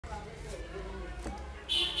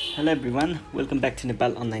Hello everyone, welcome back to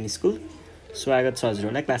Nepal online school. स्वागत छ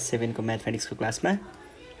हजुरहरुलाई class 7 को म्याथमेटिक्स को क्लासमा।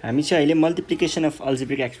 हामी चाहिँ अहिले मल्टिप्लिकेसन अफ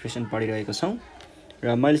अल्जेब्रिक एक्सप्रेसन पढिरहेको छौं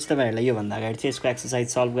र मैले चाहिँ तपाईहरुलाई यो भन्दा अगाडि चाहिँ यसको एक्सरसाइज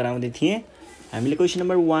सल्भ गराउँदै थिए। हामीले क्वेशन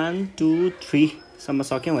नम्बर 1 2 3 सम्म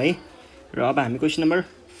सक्यौं है र अब हामी क्वेशन नम्बर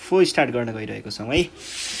 4 स्टार्ट गर्न गइरहेको छौं है।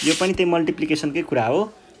 यो पनि त्यही मल्टिप्लिकेसनकै कुरा हो।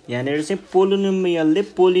 यहाँनेर चाहिँ पोलिनोमियलले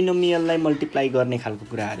पोलिनोमियललाई मल्टिप्लाई गर्ने खालको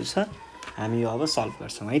कुराहरु छ। हामी यो अब सल्भ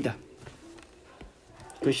गर्छौं है त।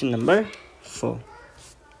 Question number 4.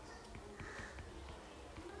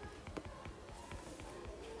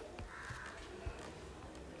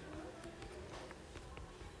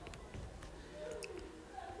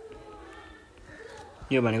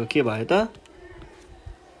 यो भनेको के भयो त?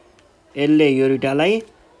 यसले यो रिटालाई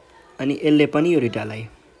अनि यसले पनि यो रिटालाई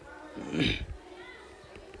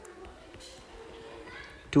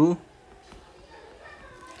 2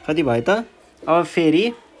 कति भयो त? अब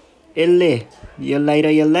फेरि यसले यसलाई र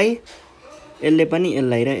यसलाई यसले पनि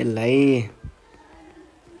यसलाई र यसलाई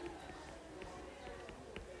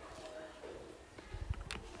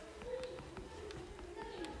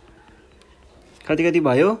कति कति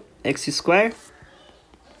भयो x स्क्वायर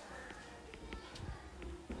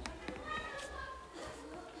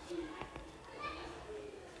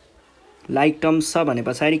लाइक टर्म्स छ भने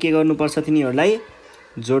पछाडी के गर्नु पर्छ तिनीहरुलाई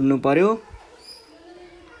जोड्नु पर्यो।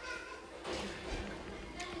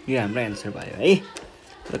 यो हाम्रो आन्सर भयो है।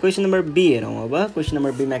 र क्वेशन नम्बर बी हेरौं अब। क्वेशन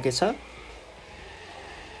नम्बर बी मा के छ?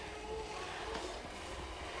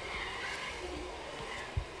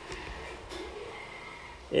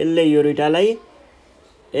 यसले यो रिटालाई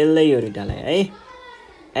यसले यो रिटालाई है।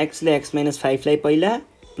 x ले x - 5 लाई पहिला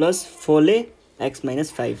प्लस 4 ले x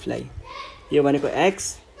 - 5 लाई। यो भनेको x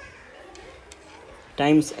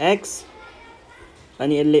टाइम्स x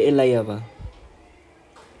अनि यसले यसलाई अब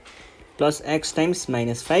plus x times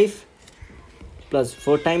minus 5 plus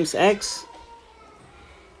 4 times x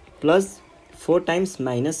plus 4 times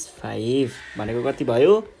minus 5 भनेको कति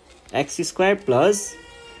भयो? x स्क्वायर प्लस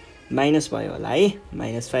माइनस भयो होला है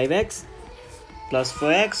minus 5x plus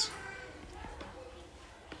 4x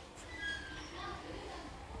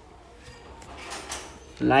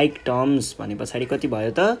like terms भने पछाडी कति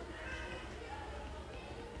भयो त?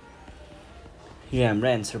 यो हाम्रो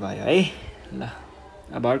आन्सर भयो है। ल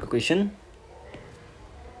अब अर्को क्वेशन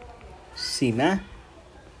सी मा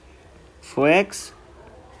 4x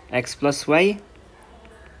x plus y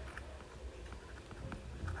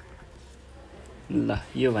ल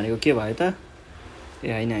यो भनेको के भयो त?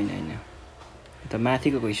 ए हैन हैन हैन यो त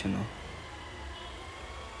माथिको क्वेशन हो।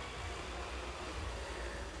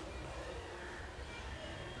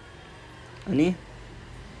 अनि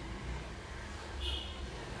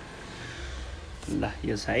ल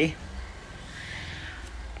यो छ है।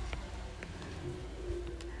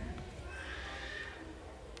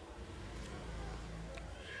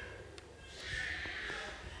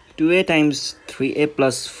 2a times 3a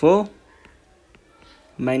plus 4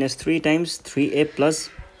 minus 3 times 3a plus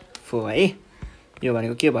 4 है। यो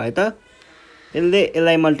भनेको के भयो त? यसले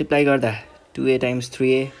यसलाई मल्टिप्लाई गर्दा 2a times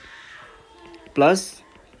 3a plus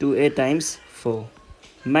 2a times 4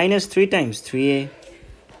 minus 3 times 3a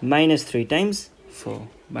minus 3 times 4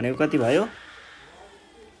 भनेको कति भयो?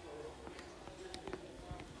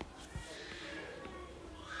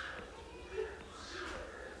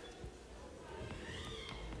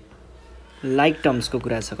 लाइक टर्म्स को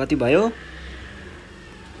कुरा छ। कति भयो?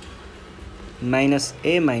 माइनस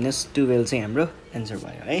a माइनस 12 चाहिँ हाम्रो आन्सर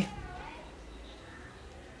भयो है।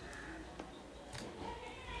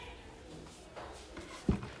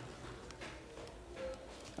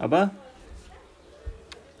 अब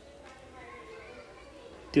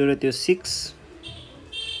त्यो र त्यो 6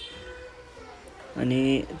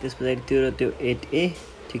 अनि त्यसपछि त्यो र त्यो 8a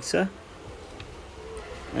ठीक छ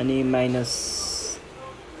अनि माइनस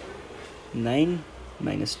 9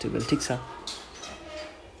 minus 12 ठीक छ।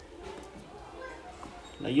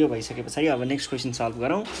 ल यो भइसकेपछि अब नेक्स्ट क्वेशन सल्भ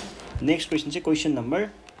गरौँ। नेक्स्ट क्वेशन चाहिँ क्वेशन नम्बर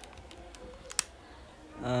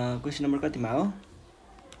कतिमा हो?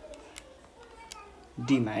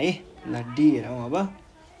 डी मा है। ल डी हेरौँ अब।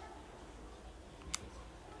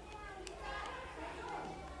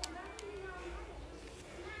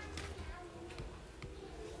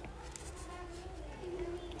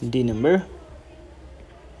 डी नम्बर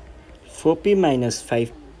 4p minus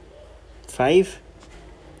 5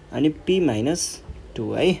 अनि p minus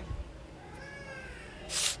 2 है।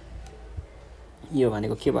 यो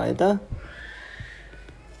भनेको के भयो त?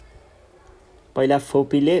 पहिला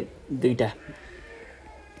 4p ले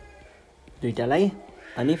दुईटालाई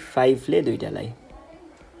अनि 5 ले दुईटालाई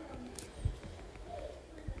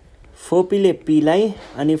 4p ले p लाई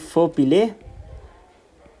अनि 4p ले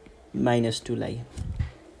 -2 लाई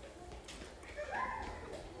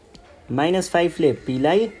 -5 ले p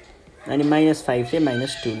लाई अनि -5 ले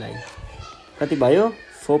 -2 लाई कति भयो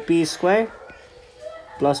 4p स्क्वायर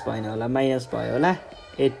प्लस भएन होला माइनस भयो होला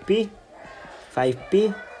 8p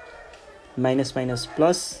 5p minus minus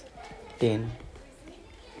plus 10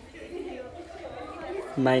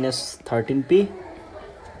 -13p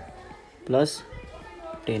plus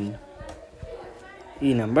 10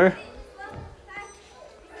 ई number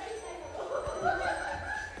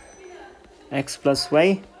x plus y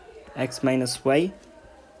x minus y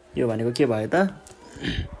यो भनेको के भयो त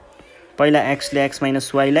पहिला x ले x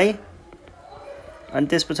minus y लाई अनि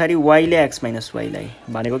त्यसपछि y ले x minus y लाई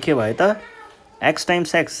भनेको के भयो त x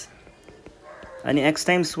times x अनि x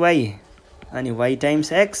times y अनि y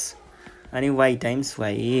times x अनि y times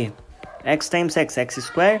y x times x x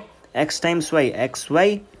square x times y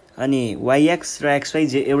xy अनि yx र xy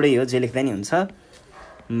जे एउटै हो जे लेख्दा नि हुन्छ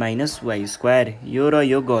minus y square यो र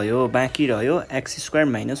यो गयो बाँकी रह्यो x square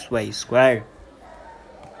minus y square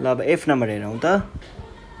ल अब f नम्बर हेरौँ त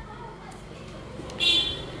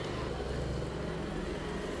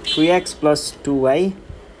 3x plus 2y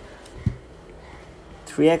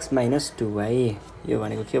 3x minus 2y यो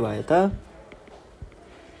भनेको के भयो त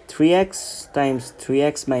 3x times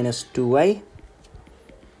 3x minus 2y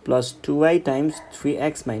plus 2y times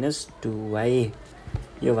 3x minus 2y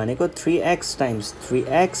यो भनेको 3x times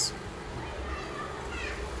 3x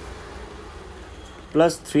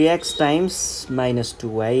plus 3x times minus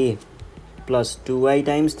 2y plus 2y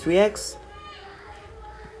times 3x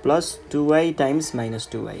plus 2y times minus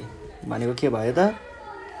 2y भनेको के भयो त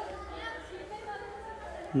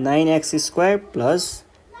 9x square plus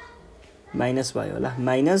minus भयो होला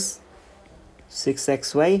minus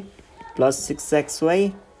 6xy plus 6xy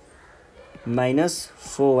minus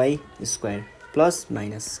 4y square plus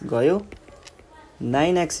minus गयो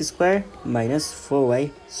 9x square minus 4y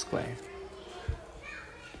square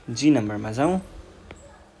G नम्बरमा जाउँ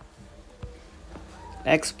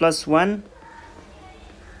x plus 1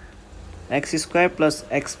 x square plus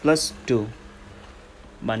x plus 2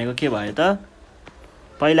 भनेको के भयो त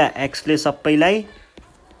पहिला x ले सबैलाई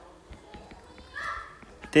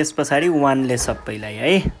त्यसपछि 1 ले सबैलाई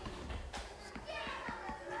है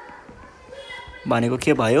भनेको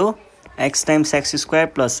के भयो x times x square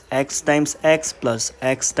plus x times x plus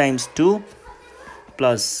x times 2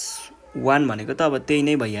 plus 1 भनेको त अब त्यही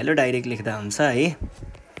नै भइहाल्यो डाइरेक्ट लेख्दा हुन्छ है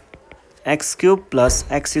x cube plus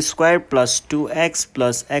x square plus 2x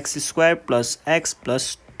plus x square plus x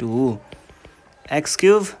plus 2 x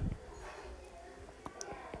cube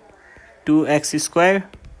 2x square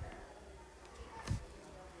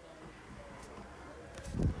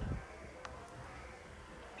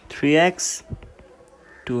three x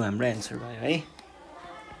 2 हाम्रो आन्सर भयो है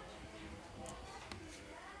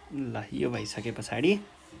ल यो भइसकेपछि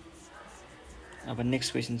अब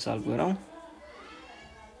नेक्स्ट क्वेशन सल्भ गरौँ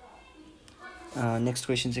नेक्स्ट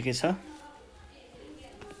क्वेशन चाहिँ के छ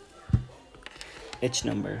h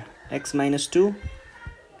नम्बर x minus 2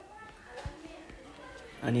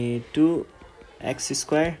 अनि 2x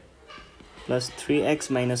square plus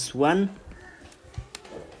 3x minus 1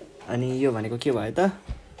 अनि यो भनेको के भयो त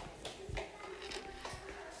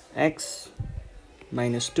x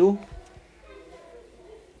minus 2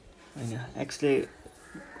 हैन x ले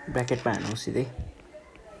ब्र्याकेटमा हाल्नु सिधै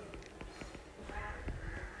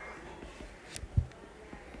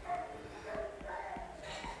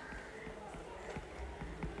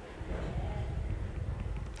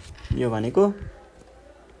यो भनेको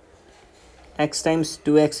x times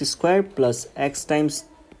 2x square plus x times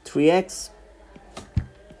 3x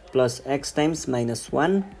plus x times minus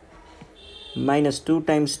 1 minus 2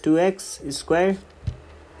 times 2x square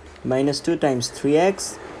minus 2 times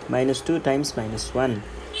 3x minus 2 times minus 1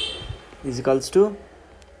 is equals to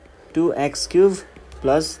 2x cube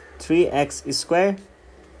plus 3x square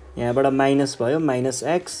यहाँबाट minus भयो minus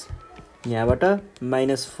x यहाँबाट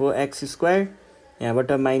minus 4x square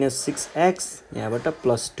यहाँबाट minus 6x यहाँबाट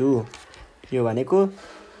plus 2 यो भनेको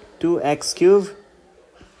 2x cube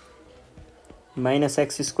minus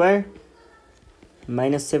x square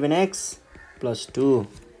minus 7x plus 2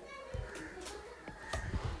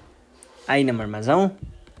 I नम्बरमा जाउँ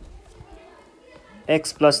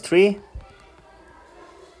x plus 3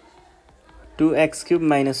 2x cube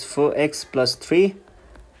minus 4x plus 3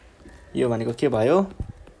 यो भनेको के भयो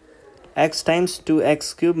x times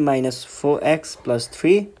 2x cube minus 4x plus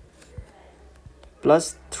 3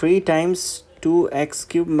 plus 3 times 2x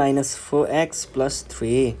cube minus 4x plus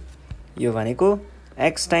 3 यो भनेको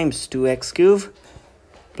x times 2x cube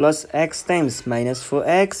plus x times minus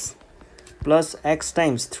 4x plus x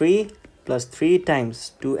times 3 plus 3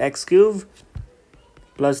 times 2x cube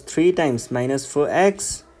plus 3 times minus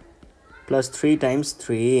 4x plus 3 times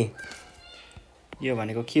 3 यो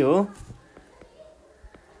भनेको के हो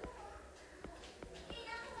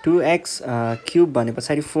 2x cube भने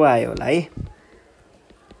पछाडी 4 आयो होला है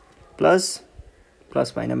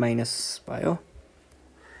प्लस भएन माइनस भयो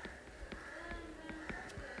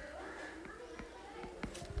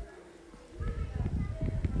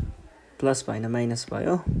प्लस भएन माइनस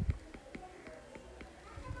भयो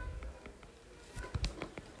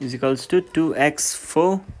is equals to 2x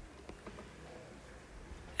 4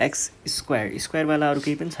 x square square वाला अरु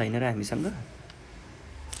केही पनि छैन र हामीसँग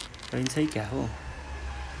रहन्छ है क्या हो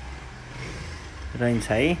रहन्छ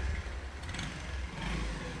है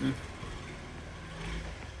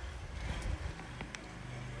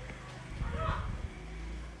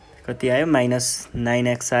कति आयो माइनस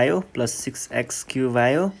 9x आयो प्लस 6x क्यूब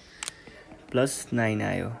आयो प्लस 9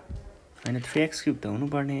 आयो हैन 3x क्यूब त हुनु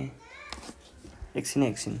पर्ने एकछिन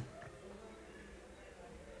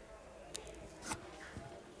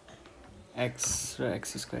x र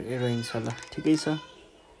x स्क्वायर ए रहन्छ ल ठिकै छ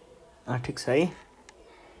ठिक छ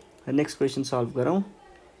है नेक्स्ट क्वेशन सल्भ गरौँ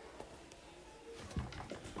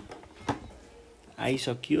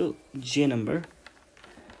आइसक्यो जे नम्बर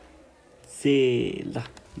जे ल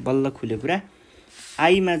बल्ल खुल्यो पुरा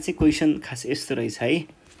आईमा चाहिँ क्वेशन खास यस्तो रहेछ है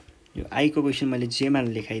यो आई को क्वेशन मैले जे मा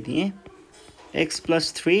लेखाइदिए x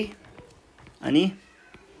 + 3 अनि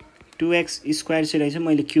 2x स्क्वायर चाहिँ रहेछ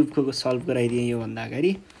मैले क्यूब को सल्भ गराइदिए यो भन्दा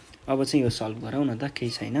अगाडि अब चाहिँ यो सल्भ गरौँ न त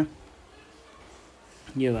केही छैन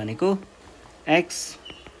यो भनेको x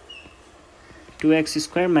 2x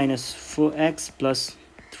square minus 4x plus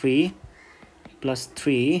 3 plus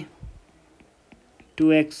 3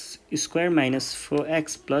 2x square minus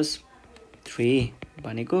 4x plus 3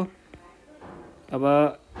 भनेको अब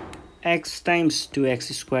x times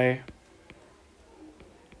 2x square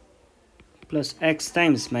plus x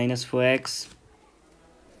times minus 4x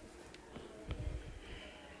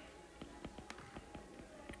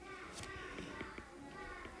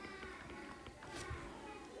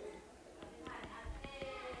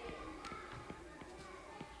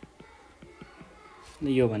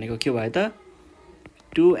यो भनेको के भयो त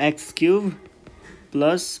 2x cube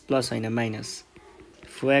plus हैन minus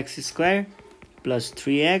 4x square plus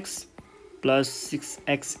 3x plus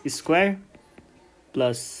 6x square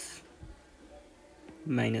plus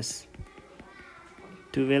minus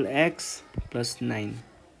 12x plus 9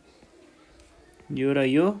 यो र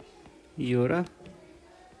यो र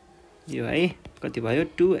यो है कति भयो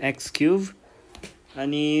 2x cube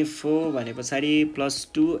अनि 4 भने पछाडी plus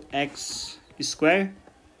 2x स्क्वायर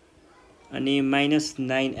अनि minus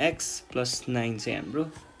 9x plus 9 चाहिँ हाम्रो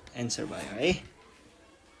आन्सर भयो है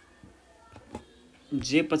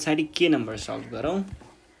जे पछाडी के नम्बर सल्भ गरौँ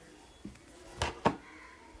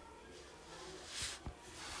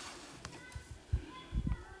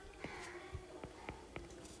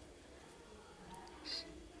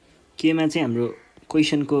केमा चाहिँ हाम्रो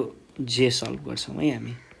क्वेशन को जे सल्भ गर्छौं है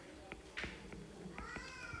हामी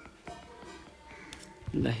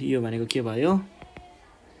ल यो भनेको के भयो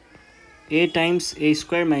a times a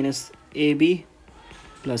square minus ab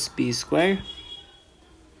plus b square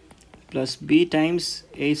plus b times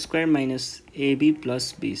a square minus ab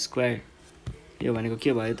plus b square यो भनेको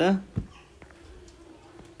के भयो त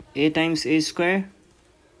a times a square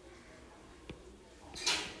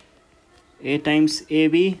a times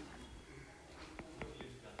ab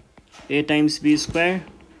a times b square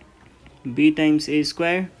b times a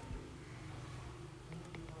square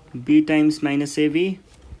b times minus ab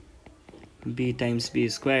b times b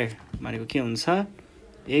square भनेको के हुन्छ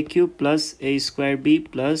a cube plus a square b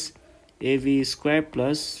plus ab square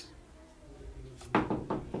plus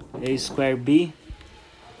a square b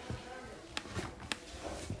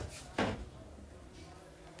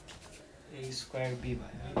a square b भयो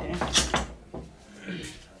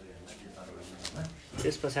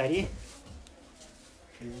त्यस पछाडी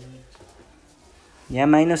यहाँ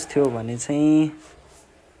minus थियो भने चाहिँ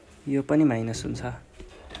यो पनि माइनस हुन्छ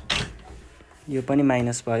यो पनि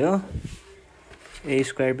माइनस भयो a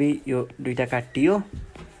square b यो दुईटा काटियो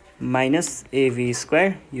माइनस ab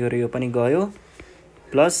square यो र यो पनि गयो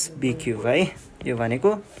प्लस b क्यूब है यो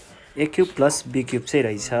भनेको a cube plus b cube चाहिँ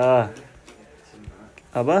रहेछ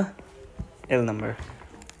अब l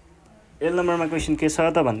नम्बरमा क्वेशन के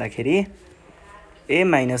छ त भन्दाखेरि a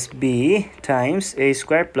minus b times a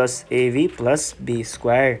square plus ab plus b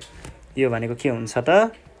square यो भनेको के हुन्छ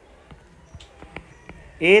त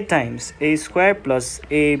a times a square plus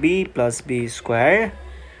ab plus b square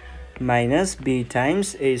minus b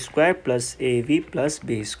times a square plus ab plus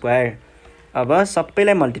b square अब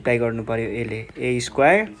सबैलाई मल्टिप्लाई गर्नु पर्यो एले a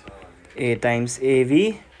square a times ab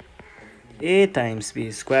a times b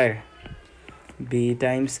square b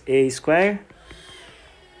times a square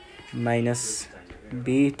minus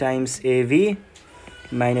b times ab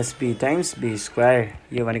minus b times b square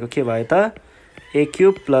यो भनेको के भयो त a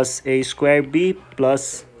cube plus a square b plus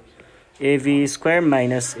ab square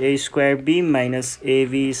minus a square b minus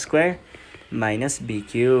ab square minus b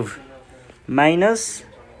cube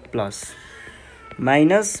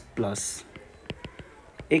minus plus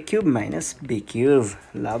a cube minus b cube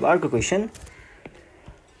ल अब अर्को question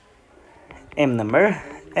m number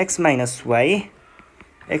x minus y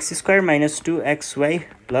x square minus 2xy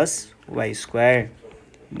plus y square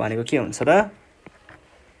भनेको के हुन्छ त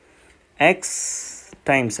x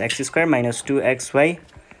times x square minus 2xy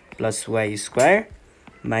plus y square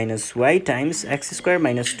minus y times x square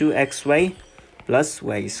minus 2xy plus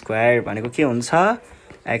y square भनेको के हुन्छ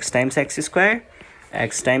x times x square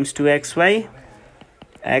x times 2xy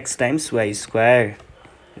x times y square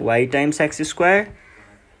y times x square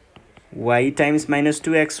y times minus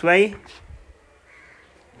 2xy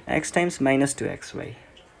x times minus 2xy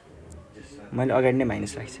मैले अगाडि नै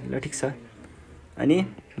minus राखेको छु ल ठीक छ अनि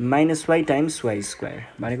minus y times y square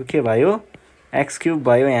भनेको के भयो x क्यूब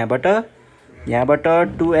भयो यहाँबाट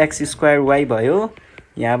 2x स्क्वायर y भयो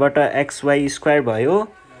यहाँबाट xy स्क्वायर भयो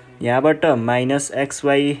यहाँबाट minus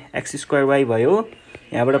xy x square y भयो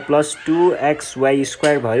यहाँबाट प्लस 2xy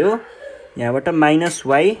स्क्वायर भयो यहाँबाट माइनस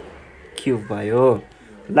y क्यूब भयो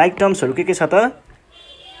लाइक टर्म्सहरु के छ त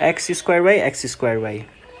x square y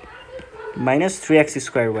minus 3x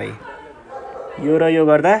square y यो र यो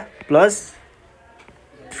गर्दा plus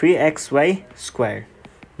 3xy square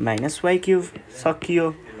minus y cube सकियो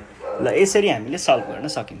ल यसरी हामीले सल्भ गर्न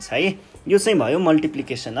सकिन्छ है यो चाहिँ भयो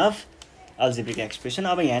मल्टिप्लिकेसन अफ अल्जेब्रिक एक्सप्रेसन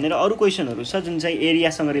अब यहाँनिर अरु क्वेशनहरु छ जुन चाहिँ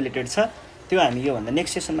एरियासँग रिलेटेड छ त्यो हामी यो भन्दा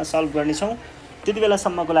नेक्स्ट सेसनमा सल्भ गर्ने छौं त्यति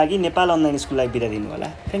बेलासम्मको लागि नेपाल अनलाइन स्कुललाई बिदा दिनु होला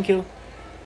थ्यांक यू